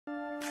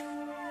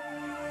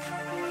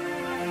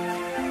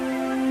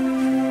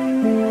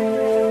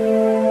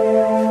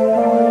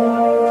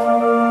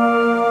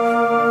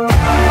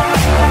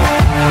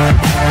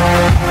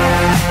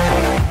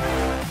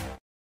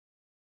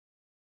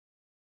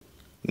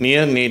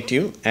Near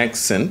native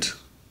accent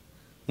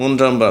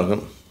மூன்றாம்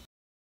பாகம்.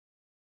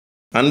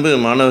 அன்பு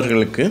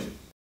மாணவர்களுக்கு,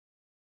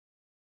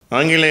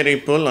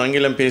 ஆங்கிலேயரைப் போல்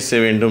ஆங்கிலம் பேச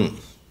வேண்டும்,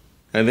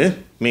 அது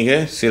மிக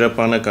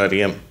சிறப்பான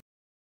காரியம்.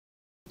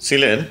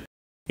 சிலர்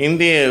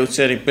இந்திய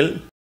உச்சரிப்பில்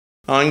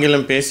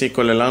ஆங்கிலம்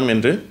பேசிக்கொள்ளலாம்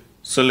என்று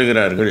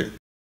சொல்லுகிறார்கள்.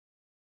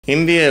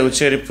 இந்திய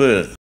உச்சரிப்பு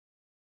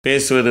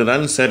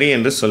பேசுவதுதான் சரி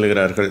என்று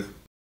சொல்லுகிறார்கள்.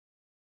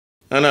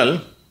 ஆனால்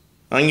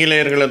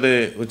ஆங்கிலேயர்களது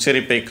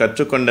உச்சரிப்பை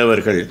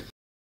கற்றுக்கொண்டவர்கள்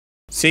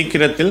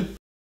சீக்கிரத்தில்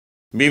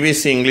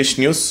BBC English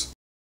news,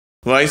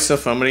 voice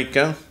of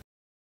America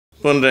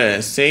போன்ற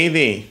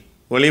செய்தி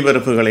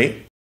ஒளிபரப்புகளை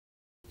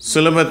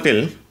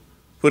சுலபத்தில்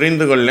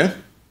புரிந்து கொள்ள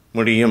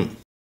முடியும்.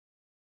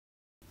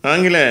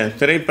 ஆங்கில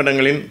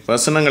திரைப்படங்களின்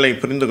வசனங்களை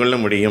புரிந்து கொள்ள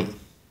முடியும்.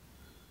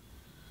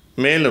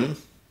 மேலும்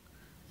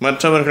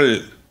மற்றவர்கள்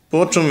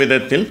போற்றும்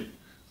விதத்தில்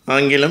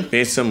ஆங்கிலம்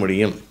பேச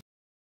முடியும்.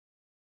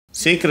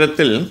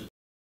 சீக்கிரத்தில்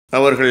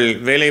அவர்கள்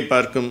வேலை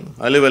பார்க்கும்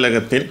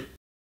அலுவலகத்தில்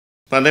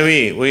பதவி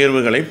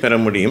உயர்வுகளை பெற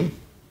முடியும்.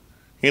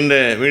 இந்த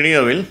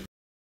வீடியோவில்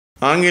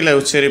ஆங்கில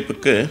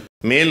உச்சரிப்புக்கு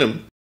மேலும்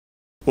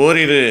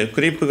ஓரிரு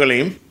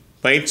குறிப்புகளையும்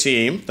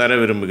பயிற்சியையும் தர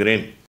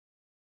விரும்புகிறேன்.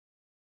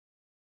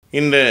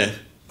 இந்த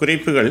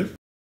குறிப்புகள்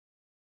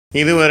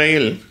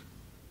இதுவரையில்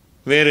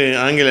வேறு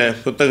ஆங்கில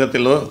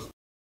புத்தகத்திலோ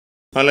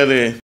அல்லது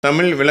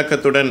தமிழ்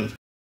விளக்கத்துடன்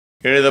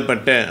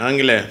எழுதப்பட்ட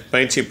ஆங்கில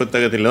பயிற்சி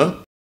புத்தகத்திலோ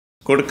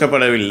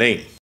கொடுக்கப்படவில்லை.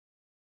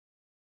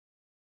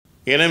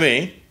 எனவே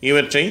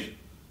இவற்றை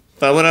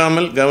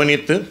தவறாமல்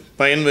கவனித்து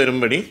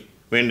பயன்பெறும்படி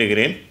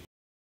வேண்டுகிறேன்.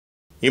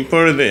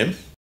 இப்பொழுது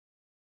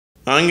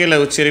ஆங்கில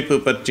உச்சரிப்பு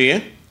பற்றிய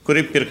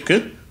குறிப்பிற்கு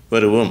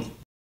வருவோம்.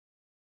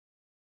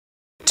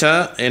 ட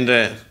என்ற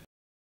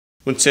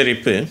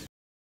உச்சரிப்பு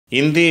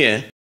இந்திய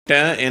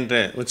ட என்ற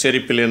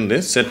உச்சரிப்பிலிருந்து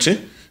சற்று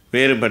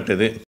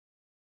வேறுபட்டது.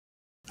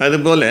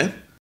 அதுபோல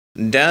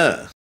ட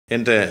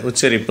என்ற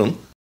உச்சரிப்பும்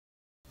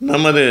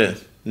நமது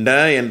ட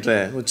என்ற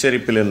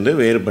உச்சரிப்பிலிருந்து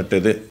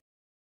வேறுபட்டது.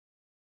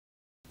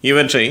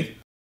 இவற்றை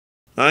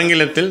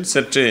ஆங்கிலத்தில்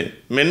சற்று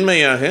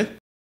மென்மையாக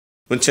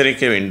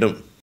உச்சரிக்க வேண்டும்.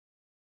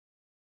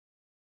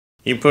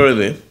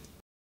 இப்பொழுது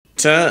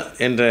ட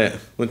என்ற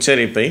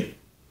உச்சரிப்பை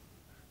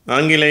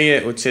ஆங்கிலேய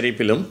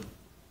உச்சரிப்பிலும்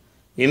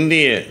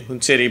இந்திய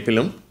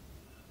உச்சரிப்பிலும்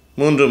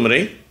 3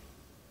 முறை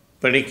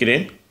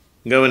படிக்கிறேன்,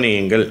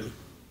 கவனியுங்கள்.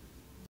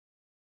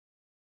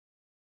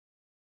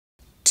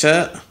 ட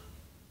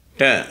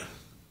ட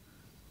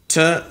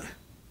ட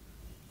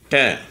ட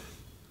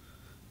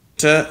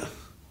ட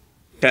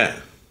ட.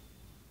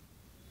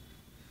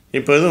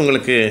 இப்போது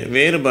உங்களுக்கு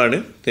வேறுபாடு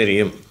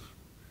தெரியும்.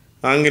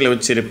 ஆங்கில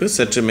உச்சரிப்பு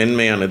சற்று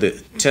மென்மையானது,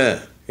 ட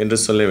என்று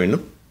சொல்ல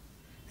வேண்டும்.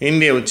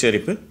 இந்திய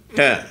உச்சரிப்பு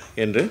ட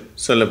என்று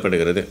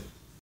சொல்லப்படுகிறது.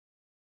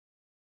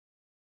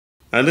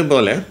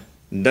 அதுபோல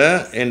ட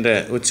என்ற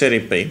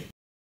உச்சரிப்பை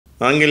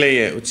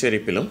ஆங்கிலேய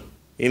உச்சரிப்பிலும்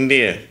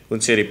இந்திய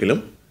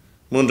உச்சரிப்பிலும்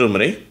 3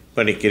 முறை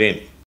படிக்கிறேன்.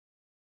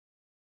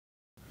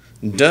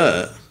 ட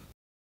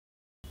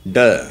ட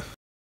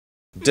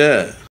ட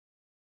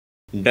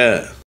ட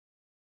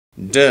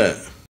ட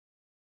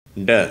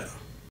ட.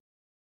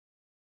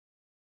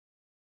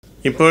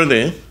 இப்பொழுது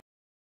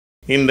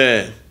இந்த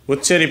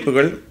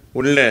உச்சரிப்புகள்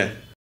உள்ள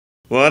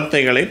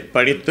வார்த்தைகளை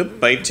படித்து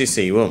பயிற்சி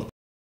செய்வோம்.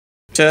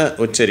 ட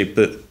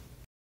உச்சரிப்பு: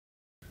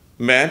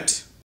 bad,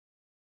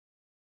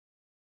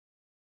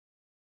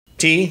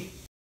 tea,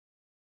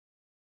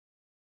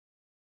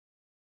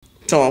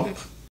 top,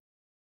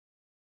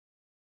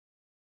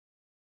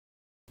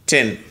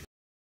 10,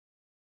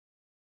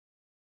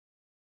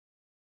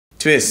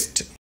 twist,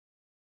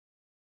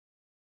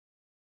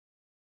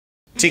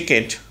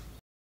 ticket,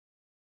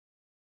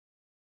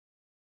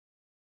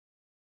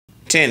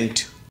 tent,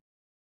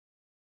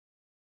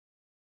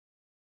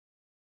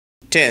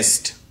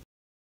 test,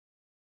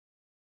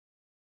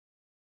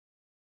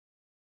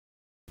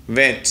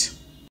 wet,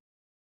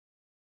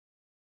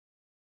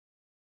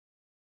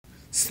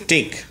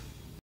 stick,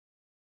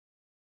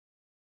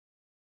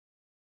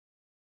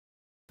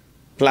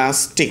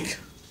 plastic,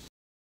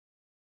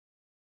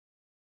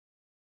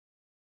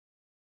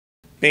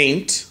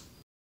 paint,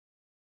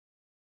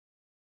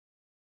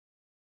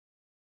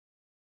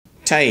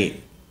 tie,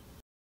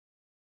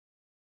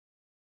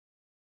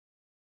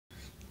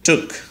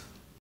 took,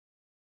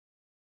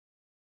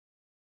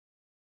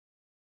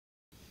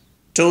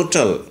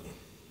 total.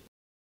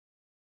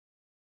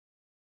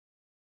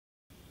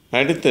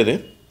 அடுத்தது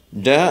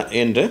ட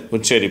என்ற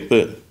உச்சரிப்பு: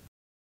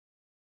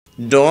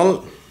 டால்,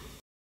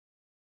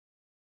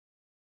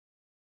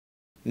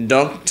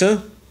 doctor,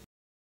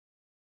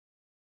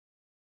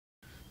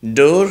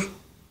 door,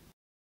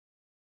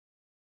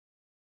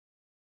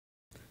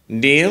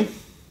 dear,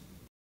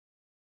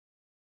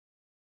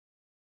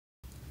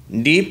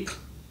 deep,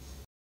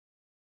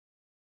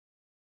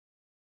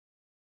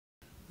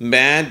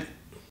 bad,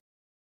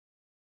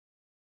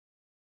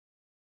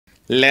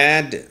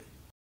 lad,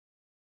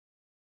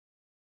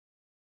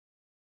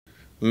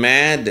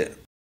 mad,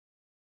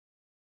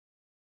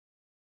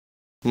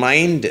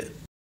 mind,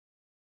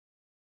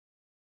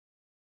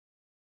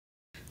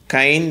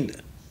 kind,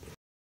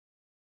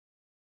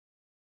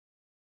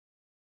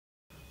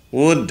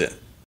 would,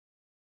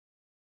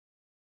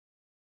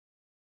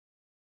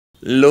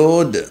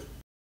 load,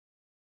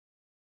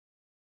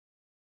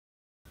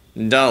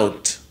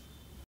 doubt.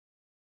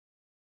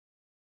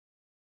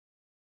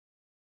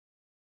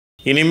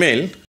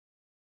 இனிமேல்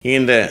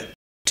இந்த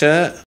ட,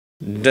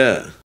 ட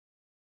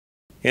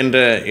என்ற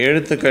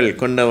எழுத்துக்கள்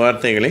கொண்ட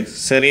வார்த்தைகளை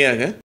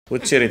சரியாக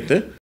உச்சரித்து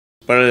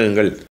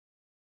பழகுங்கள்.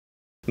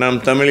 நாம்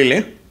தமிழிலே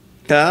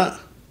ட,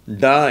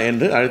 டா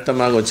என்று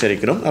அழுத்தமாக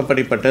உச்சரிக்கிறோம்.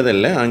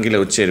 அப்படிப்பட்டதல்ல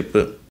ஆங்கில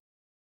உச்சரிப்பு.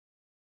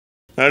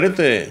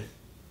 அடுத்து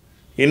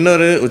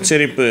இன்னொரு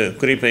உச்சரிப்பு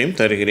குறிப்பையும்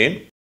தருகிறேன்.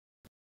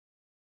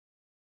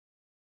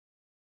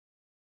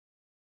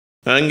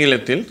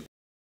 ஆங்கிலத்தில்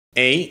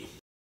ஐ,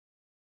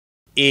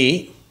 இ,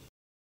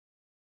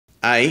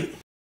 ஐ,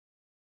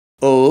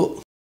 ஓ,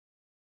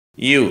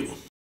 யு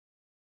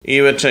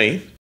இவற்றை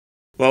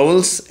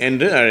வவுல்ஸ்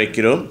என்று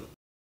அழைக்கிறோம்.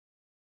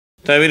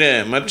 தவிர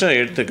மற்ற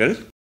எழுத்துக்கள்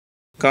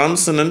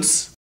கான்சனன்ட்ஸ்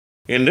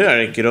என்று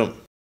அழைக்கிறோம்.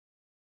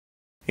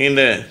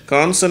 இந்த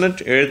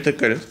கான்சனன்ட்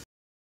எழுத்துக்கள்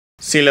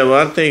சில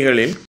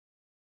வார்த்தைகளில்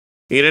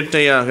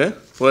இரட்டையாக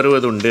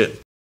வருவதுண்டு.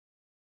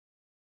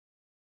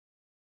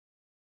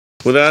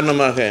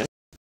 உதாரணமாக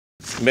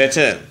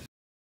பெட்டர்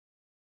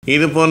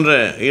இது போன்ற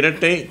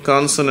இரட்டை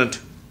கான்சனன்ட்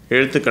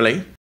எழுத்துக்களை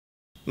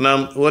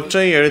நாம்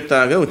ஒற்றை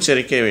எழுத்தாக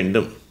உச்சரிக்க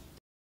வேண்டும்.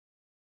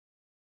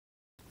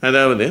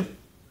 அதாவது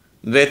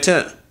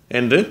பெட்டர்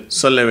என்று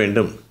சொல்ல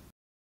வேண்டும்.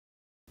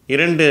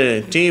 2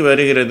 டி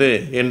வருகிறது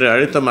என்று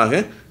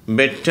அழுத்தமாக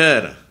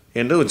பெட்டர்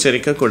என்று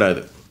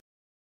உச்சரிக்கக்கூடாது.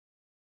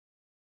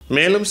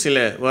 மேலும் சில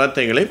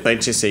வார்த்தைகளை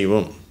பயிற்சி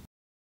செய்வோம்.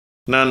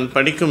 நான்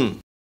படிக்கும்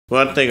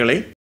வார்த்தைகளை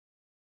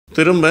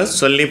திரும்ப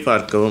சொல்லி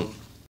பார்க்கவும்.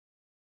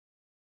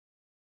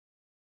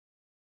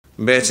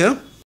 better,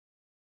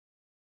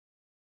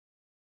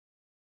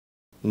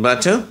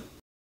 butter,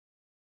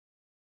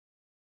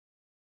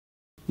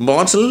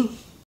 bottle,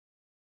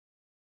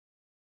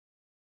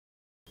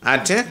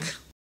 attack,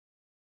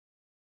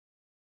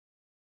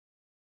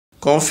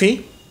 coffee,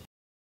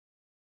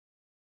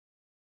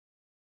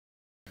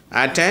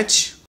 attach,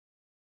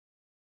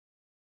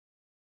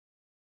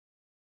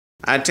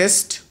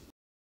 attest,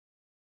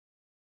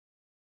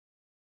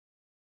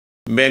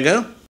 beggar,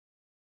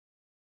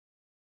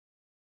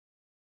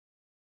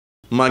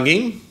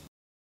 mugging,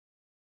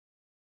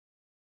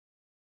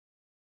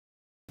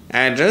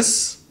 address,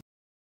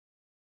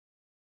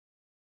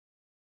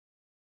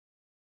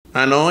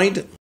 annoyed,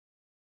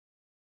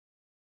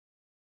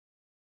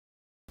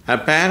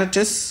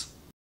 apparatus,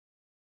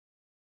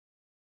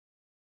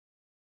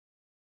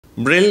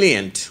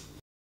 brilliant,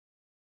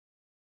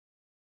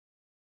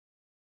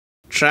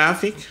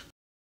 traffic,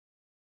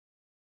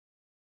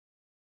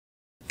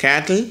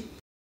 cattle,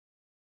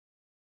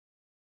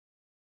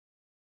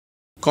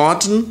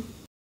 cotton,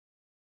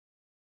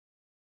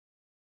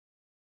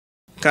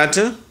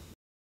 cutter,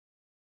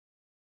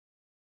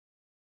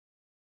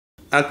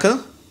 occur,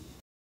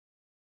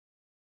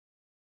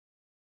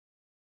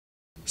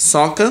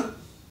 soccer,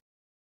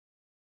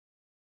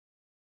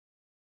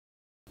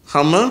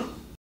 hummer,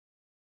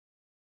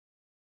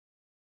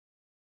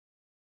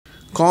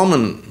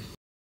 common,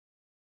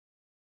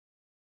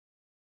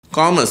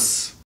 commerce.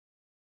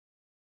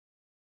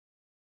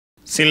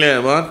 சில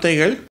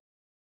வார்த்தைகள்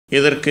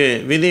இதற்கு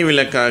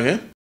விதிவிலக்காக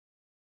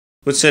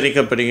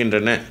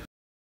உச்சரிக்கப்படுகின்றன.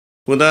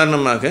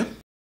 உதாரணமாக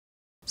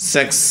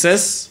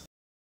சக்சஸ்,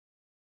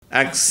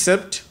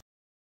 அக்செப்ட்,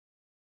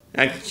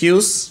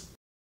 அக்யூஸ்,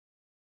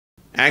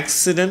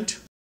 ஆக்சிடென்ட்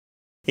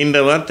இந்த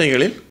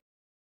வார்த்தைகளில்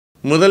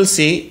முதல்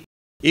சி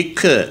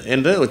இக்கு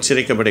என்று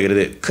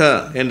உச்சரிக்கப்படுகிறது. க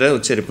என்ற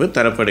உச்சரிப்பு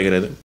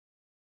தரப்படுகிறது.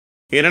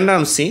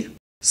 இரண்டாம் சி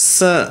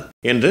ச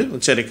என்று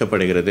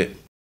உச்சரிக்கப்படுகிறது.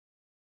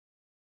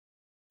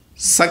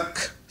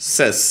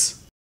 சக்சஸ்,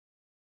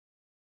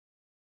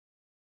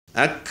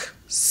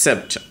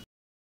 அக்செப்ட்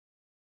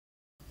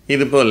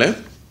இதுபோல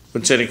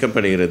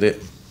உச்சரிக்கப்படுகிறது.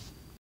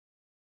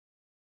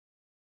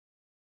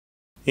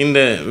 இந்த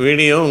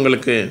வீடியோ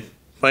உங்களுக்கு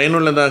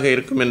பயனுள்ளதாக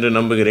இருக்கும் என்று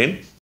நம்புகிறேன்.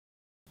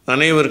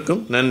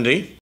 அனைவருக்கும் நன்றி.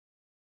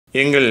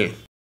 எங்கள்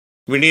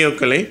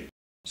வீடியோக்களை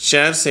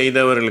ஷேர்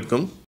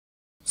செய்தவர்களுக்கும்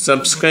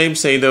சப்ஸ்கிரைப்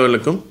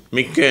செய்தவர்களுக்கும்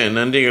மிக்க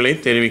நன்றிகளை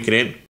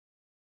தெரிவிக்கிறேன்.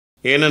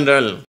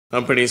 ஏனென்றால்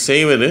அப்படி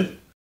செய்வது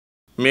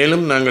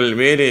மேலும் நாங்கள்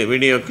வேறு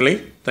வீடியோக்களை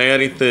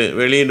தயாரித்து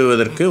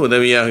வெளியிடுவதற்கு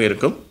உதவியாக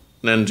இருக்கும்.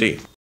 நன்றி.